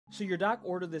So your doc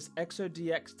ordered this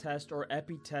ExoDx test or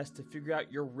EPI test to figure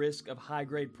out your risk of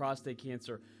high-grade prostate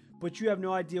cancer, but you have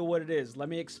no idea what it is. Let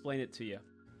me explain it to you.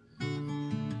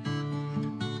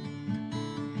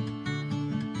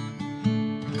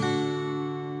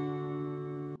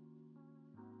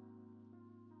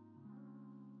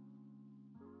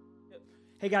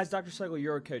 Hey guys, Dr. Cycle,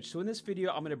 UroCoach. So in this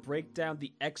video, I'm going to break down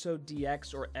the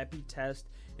ExoDx or EPI test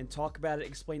and talk about it,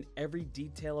 explain every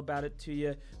detail about it to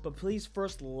you. But please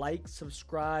first like,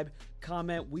 subscribe,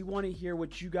 comment. We want to hear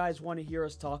what you guys want to hear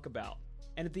us talk about.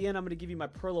 And at the end, I'm going to give you my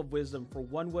pearl of wisdom for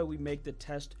one way we make the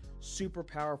test super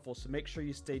powerful. So make sure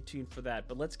you stay tuned for that.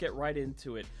 But let's get right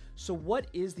into it. So what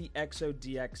is the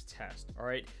ExoDx test? All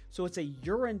right. So it's a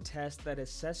urine test that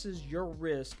assesses your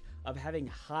risk of having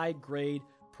high-grade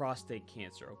prostate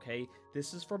cancer, okay?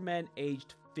 This is for men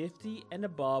aged 50 and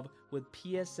above with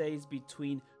PSAs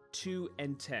between 2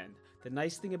 and 10. The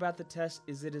nice thing about the test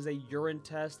is it is a urine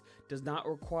test, does not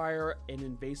require an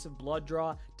invasive blood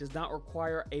draw, does not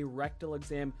require a rectal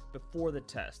exam before the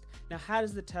test. Now, how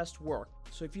does the test work?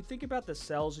 So if you think about the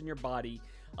cells in your body,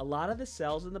 a lot of the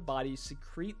cells in the body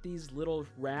secrete these little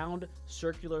round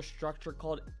circular structure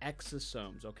called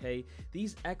exosomes, okay?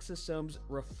 These exosomes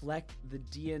reflect the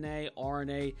DNA,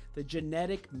 RNA, the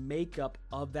genetic makeup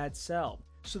of that cell.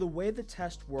 So the way the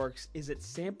test works is it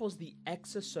samples the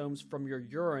exosomes from your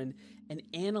urine and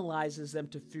analyzes them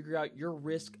to figure out your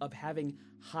risk of having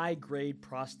high-grade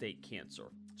prostate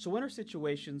cancer. So in our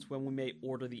situations when we may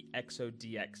order the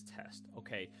ExoDx test,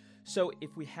 okay? So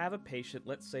if we have a patient,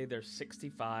 let's say they're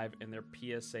 65 and their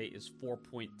PSA is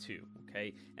 4.2,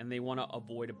 okay, and they want to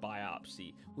avoid a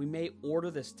biopsy, we may order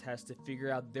this test to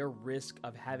figure out their risk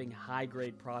of having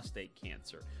high-grade prostate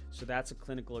cancer. So that's a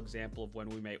clinical example of when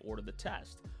we may order the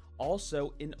test.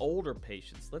 Also, in older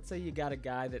patients, let's say you got a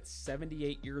guy that's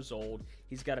 78 years old,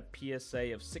 he's got a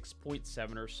PSA of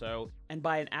 6.7 or so, and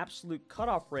by an absolute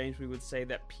cutoff range, we would say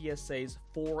that PSAs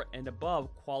 4 and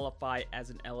above qualify as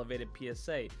an elevated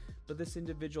PSA. But this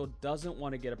individual doesn't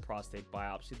want to get a prostate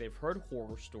biopsy. They've heard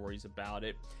horror stories about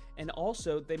it. And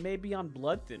also, they may be on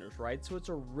blood thinners, right? So it's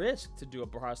a risk to do a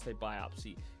prostate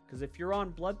biopsy. Because if you're on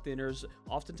blood thinners,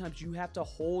 oftentimes you have to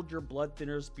hold your blood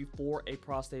thinners before a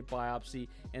prostate biopsy,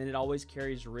 and it always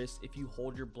carries risk if you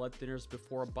hold your blood thinners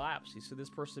before a biopsy. So this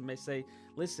person may say,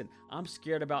 listen, I'm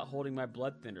scared about holding my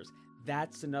blood thinners.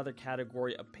 That's another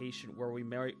category of patient where we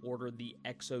may order the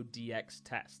ExoDx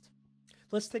test.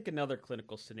 Let's take another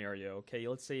clinical scenario, okay?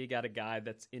 Let's say you got a guy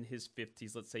that's in his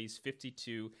 50s. Let's say he's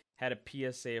 52, had a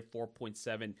PSA of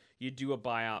 4.7. You do a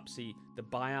biopsy. The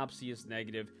biopsy is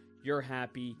negative. You're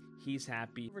happy. He's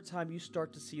happy. Over time, you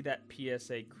start to see that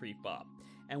PSA creep up.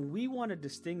 And we want to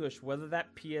distinguish whether that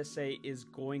PSA is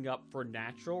going up for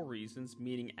natural reasons,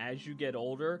 meaning as you get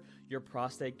older, your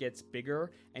prostate gets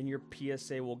bigger and your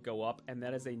PSA will go up, and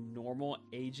that is a normal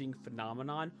aging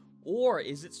phenomenon. Or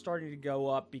is it starting to go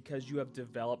up because you have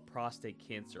developed prostate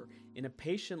cancer? In a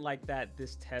patient like that,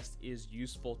 this test is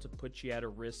useful to put you at a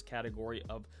risk category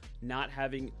of not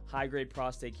having high-grade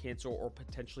prostate cancer or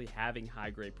potentially having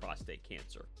high-grade prostate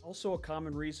cancer. Also, a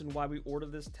common reason why we order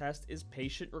this test is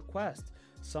patient request.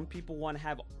 Some people want to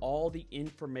have all the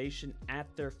information at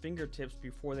their fingertips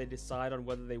before they decide on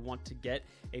whether they want to get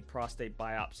a prostate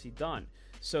biopsy done.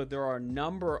 So there are a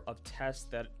number of tests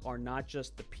that are not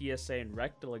just the PSA and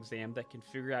rectal exam that can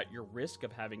figure out your risk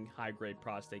of having high-grade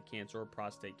prostate cancer or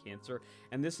prostate cancer,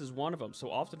 and this is one of them. So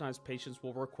oftentimes patients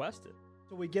will request it.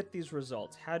 So we get these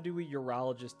results. How do we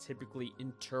urologists typically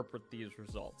interpret these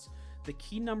results? The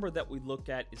key number that we look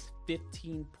at is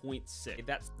 15.6.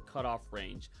 That's the cutoff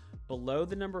range. Below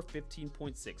the number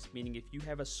 15.6, meaning if you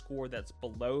have a score that's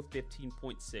below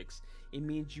 15.6, it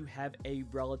means you have a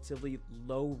relatively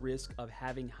low risk of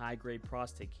having high-grade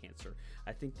prostate cancer.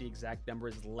 I think the exact number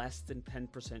is less than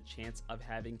 10% chance of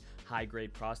having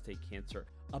high-grade prostate cancer.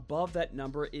 Above that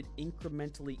number, it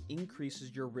incrementally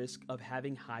increases your risk of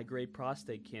having high-grade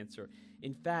prostate cancer.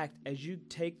 In fact, as you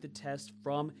take the test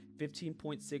from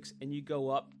 15.6 and you go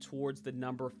up towards the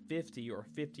number 50 or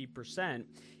 50%,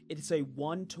 it's a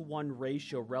 1-to-1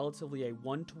 ratio, relatively a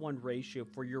 1-to-1 ratio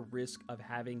for your risk of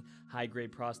having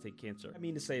high-grade prostate cancer. What I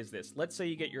mean to say is this. Let's say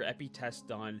you get your EPI test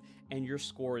done and your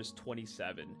score is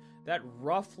 27. That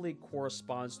roughly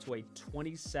corresponds to a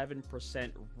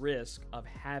 27% risk of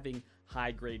having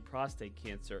high-grade prostate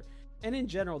cancer. And in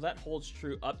general, that holds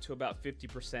true up to about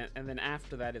 50%, and then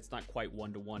after that, it's not quite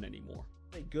 1-to-1 anymore.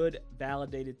 A good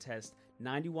validated test,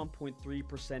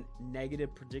 91.3%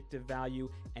 negative predictive value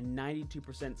and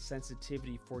 92%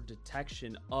 sensitivity for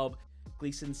detection of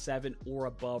Gleason 7 or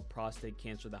above prostate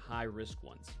cancer, the high risk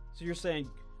ones. So you're saying,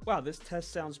 Wow, this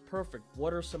test sounds perfect.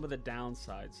 What are some of the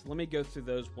downsides? Let me go through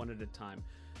those one at a time.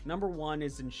 Number one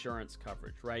is insurance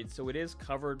coverage, right? So it is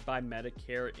covered by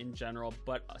Medicare in general,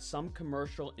 but some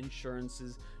commercial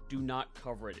insurances do not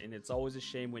cover it. And it's always a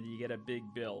shame when you get a big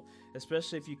bill,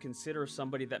 especially if you consider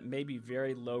somebody that may be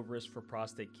very low risk for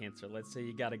prostate cancer. Let's say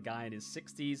you got a guy in his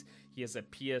 60s, he has a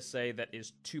PSA that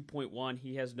is 2.1,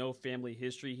 he has no family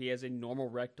history, he has a normal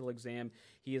rectal exam,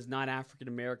 he is not African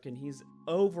American, he's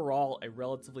overall a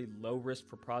relatively low risk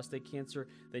for prostate cancer.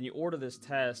 Then you order this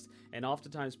test, and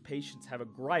oftentimes patients have a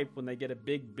gripe when they get a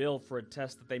big bill for a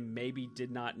test that they maybe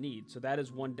did not need. So that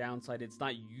is one downside. It's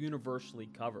not universally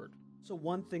covered. So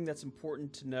one thing that's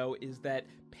important to know is that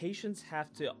patients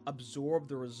have to absorb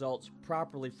the results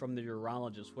properly from the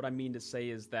urologist. What I mean to say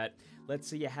is that, let's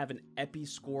say you have an EPI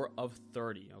score of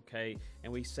 30, okay?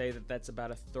 And we say that that's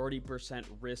about a 30%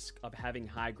 risk of having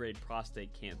high-grade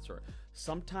prostate cancer.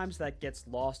 Sometimes that gets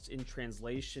lost in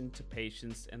translation to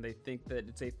patients, and they think that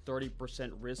it's a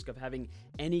 30% risk of having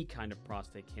any kind of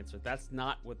prostate cancer. That's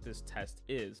not what this test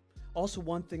is. Also,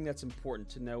 one thing that's important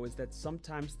to know is that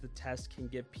sometimes the test can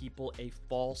give people a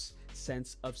false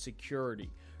sense of security.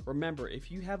 Remember,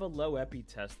 if you have a low EPI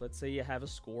test, let's say you have a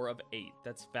score of 8,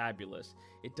 that's fabulous.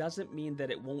 It doesn't mean that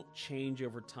it won't change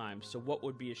over time. So what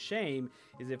would be a shame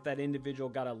is if that individual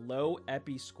got a low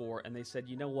EPI score and they said,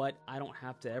 you know what, I don't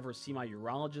have to ever see my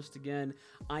urologist again.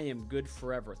 I am good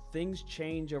forever. Things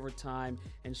change over time,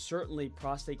 and certainly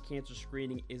prostate cancer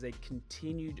screening is a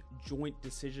continued joint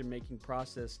decision-making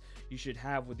process you should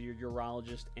have with your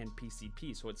urologist and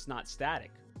PCP, so it's not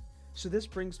static. So this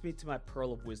brings me to my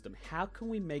pearl of wisdom. How can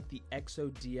we make the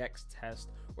ExoDx test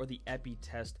or the EPI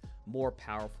test more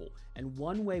powerful? And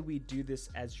one way we do this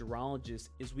as urologists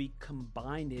is we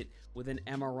combine it with an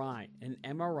MRI. An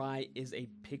MRI is a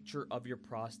picture of your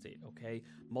prostate, okay?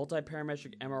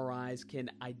 Multiparametric MRIs can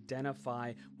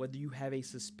identify whether you have a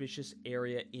suspicious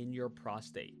area in your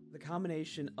prostate. The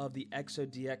combination of the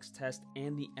ExoDx test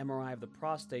and the MRI of the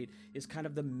prostate is kind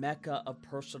of the mecca of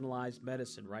personalized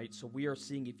medicine, right? So we are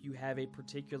seeing if you have a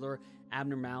particular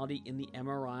abnormality in the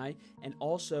MRI, and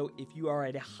also if you are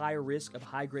at a high risk of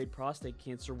high-grade prostate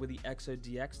cancer with the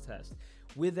ExoDx test.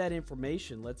 With that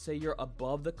information, let's say you're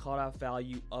above the cutoff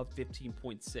value of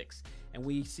 15.6, and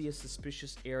we see a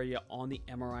suspicious area on the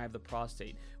MRI of the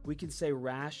prostate. We can say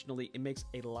rationally it makes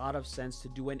a lot of sense to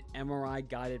do an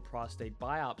MRI-guided prostate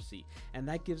biopsy, and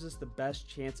that gives us the best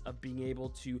chance of being able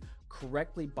to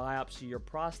correctly biopsy your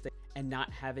prostate and not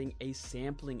having a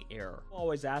sampling error. People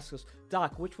always ask us,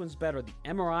 Doc, which one's better, the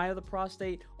MRI of the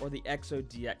prostate or the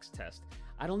ExoDx test?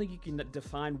 I don't think you can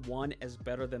define one as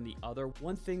better than the other.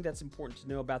 One thing that's important to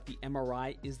know about the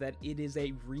MRI is that it is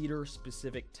a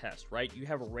reader-specific test, right? You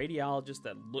have a radiologist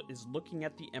that is looking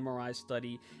at the MRI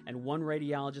study, and one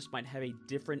radiologist might have a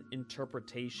different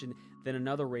interpretation than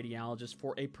another radiologist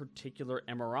for a particular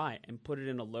MRI and put it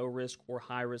in a low-risk or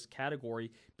high-risk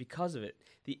category because of it.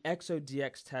 The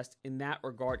ExoDx test in that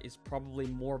regard is probably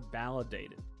more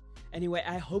validated. Anyway,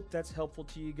 I hope that's helpful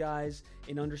to you guys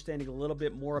in understanding a little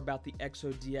bit more about the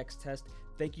ExoDx test.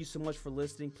 Thank you so much for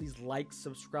listening. Please like,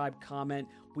 subscribe, comment.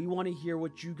 We want to hear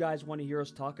what you guys want to hear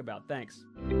us talk about. Thanks.